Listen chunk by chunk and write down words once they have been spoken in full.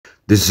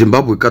The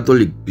Zimbabwe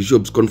Catholic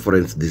Bishops'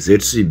 Conference, the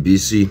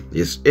ZCBC,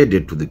 has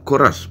added to the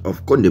chorus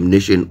of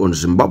condemnation on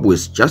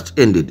Zimbabwe's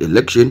just-ended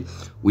election,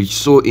 which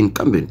saw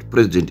incumbent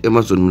President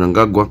Emmerson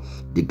Mnangagwa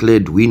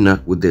declared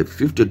winner with a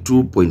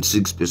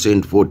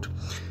 52.6% vote.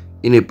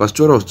 In a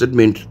pastoral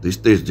statement this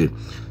Thursday,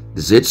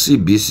 the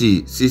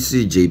ZCBC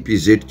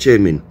CCJPZ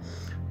Chairman,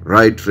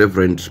 Right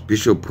Reverend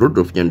Bishop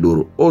Rudolph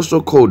Nyandoro, also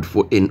called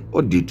for an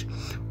audit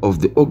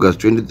of the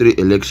August 23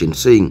 election,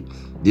 saying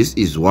this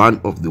is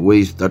one of the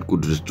ways that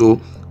could restore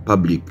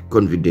public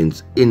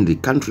confidence in the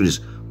country's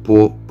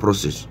poor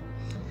process.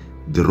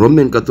 The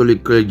Roman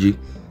Catholic clergy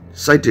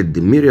cited the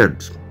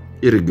myriad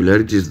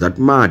irregularities that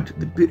marred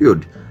the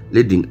period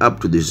leading up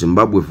to the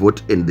Zimbabwe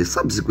vote and the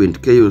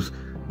subsequent chaos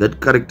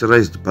that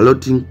characterized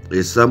balloting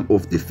as some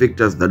of the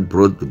factors that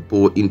brought the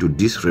poll into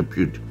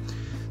disrepute.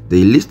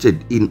 They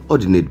listed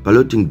inordinate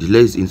balloting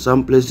delays in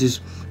some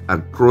places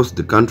across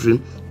the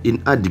country,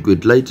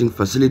 inadequate lighting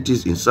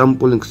facilities in some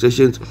polling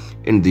stations,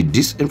 and the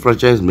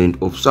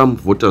disenfranchisement of some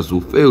voters who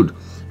failed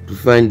to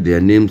find their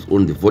names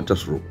on the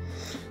voters' roll.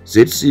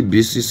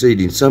 ZCBC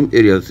said in some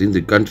areas in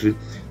the country,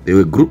 there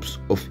were groups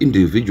of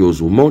individuals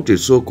who mounted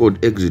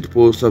so-called exit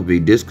poll survey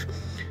desks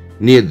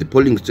near the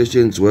polling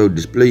stations while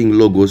displaying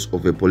logos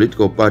of a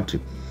political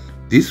party.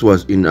 This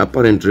was in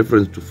apparent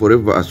reference to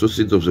Forever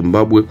Associates of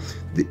Zimbabwe,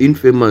 the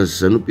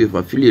infamous ZANU-PF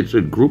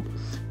affiliated group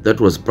that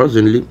was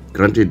presently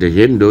granted a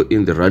handle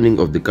in the running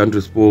of the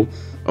country's poll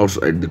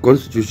outside the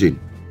constitution.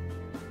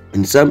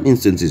 In some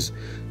instances,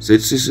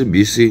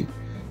 ZCBC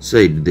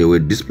said there were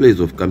displays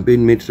of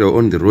campaign material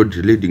on the road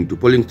leading to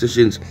polling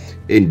stations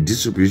and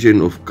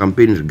distribution of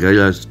campaign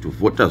regalias to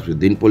voters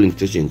within polling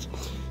stations.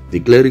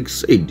 The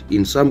clerics said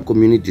in some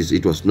communities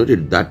it was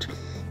noted that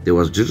there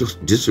was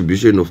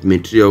distribution of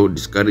material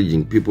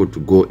discouraging people to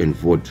go and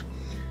vote,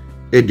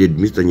 added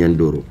Mr.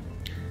 Nyandoro.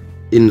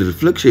 In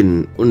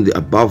reflection on the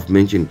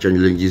above-mentioned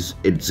challenges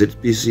at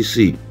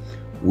ZPCC,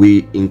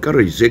 we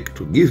encourage ZEC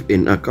to give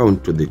an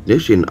account to the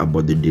nation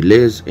about the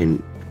delays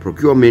and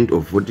procurement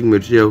of voting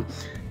material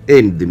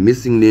and the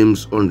missing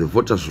names on the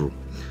voters' roll.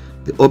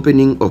 The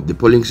opening of the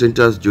polling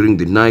centers during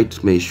the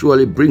night may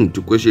surely bring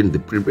to question the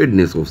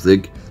preparedness of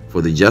ZEC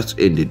for the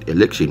just-ended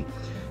election.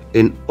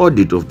 An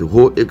audit of the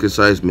whole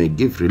exercise may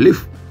give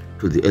relief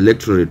to the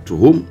electorate to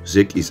whom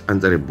ZEC is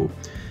answerable.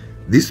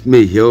 This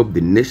may help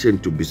the nation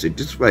to be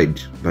satisfied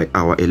by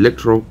our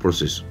electoral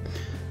process.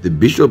 The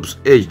bishops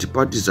urged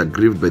parties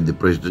aggrieved by the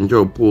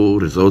presidential poll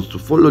results to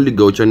follow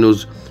legal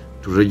channels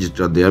to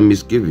register their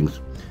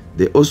misgivings.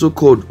 They also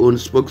called on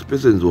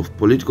spokespersons of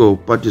political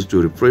parties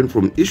to refrain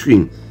from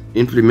issuing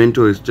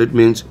inflammatory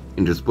statements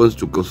in response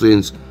to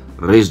concerns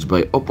raised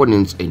by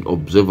opponents and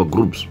observer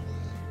groups.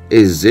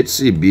 As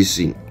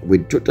ZCBC, we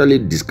totally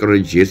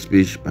discourage hate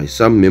speech by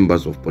some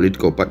members of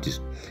political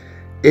parties.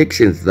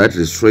 Actions that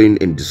restrain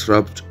and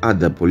disrupt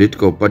other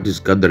political parties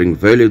gathering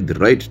violate the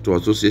right to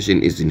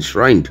association is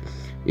enshrined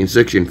in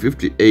Section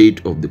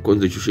 58 of the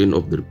Constitution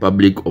of the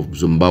Republic of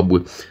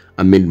Zimbabwe,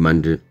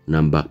 Amendment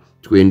number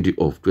 20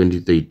 of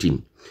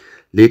 2013.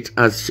 Let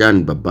us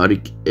shun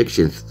barbaric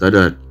actions that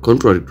are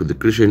contrary to the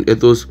Christian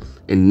ethos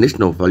and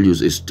national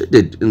values as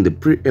stated in the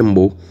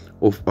preamble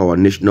of our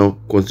national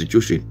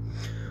constitution.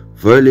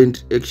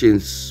 Violent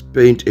actions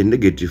paint a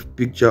negative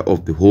picture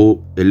of the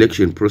whole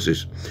election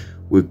process.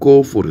 We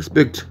call for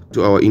respect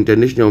to our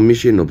international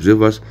mission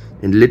observers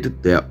and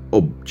let their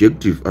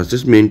objective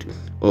assessment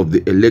of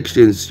the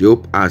elections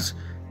help us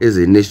as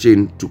a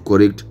nation to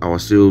correct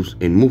ourselves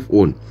and move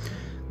on.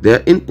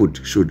 Their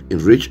input should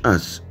enrich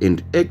us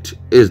and act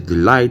as the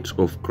light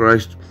of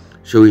Christ,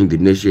 showing the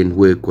nation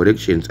where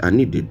corrections are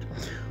needed.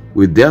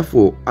 We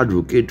therefore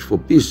advocate for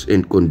peace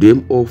and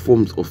condemn all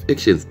forms of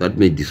actions that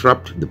may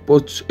disrupt the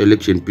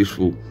post-election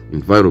peaceful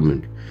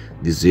environment.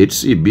 The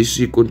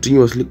ZCBC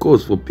continuously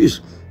calls for peace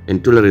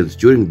and tolerance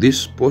during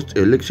this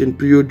post-election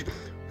period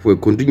for a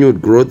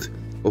continued growth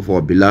of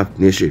our beloved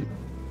nation.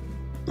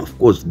 Of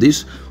course,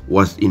 this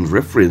was in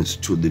reference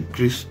to the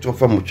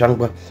Christopher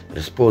Muchangwa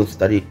response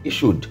that he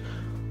issued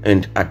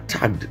and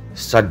attacked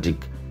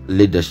SADC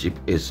leadership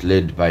as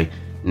led by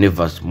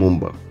Nevas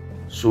Mumba.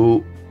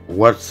 So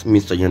what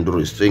Mr.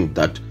 Nyandoro is saying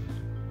that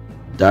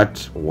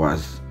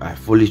was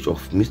foolish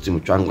of Mr.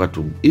 Muchangwa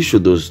to issue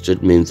those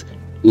statements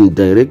in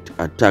direct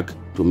attack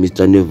to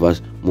Mr.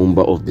 Nevas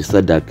Mumba of the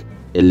SADC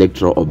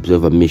Electoral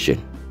Observer Mission.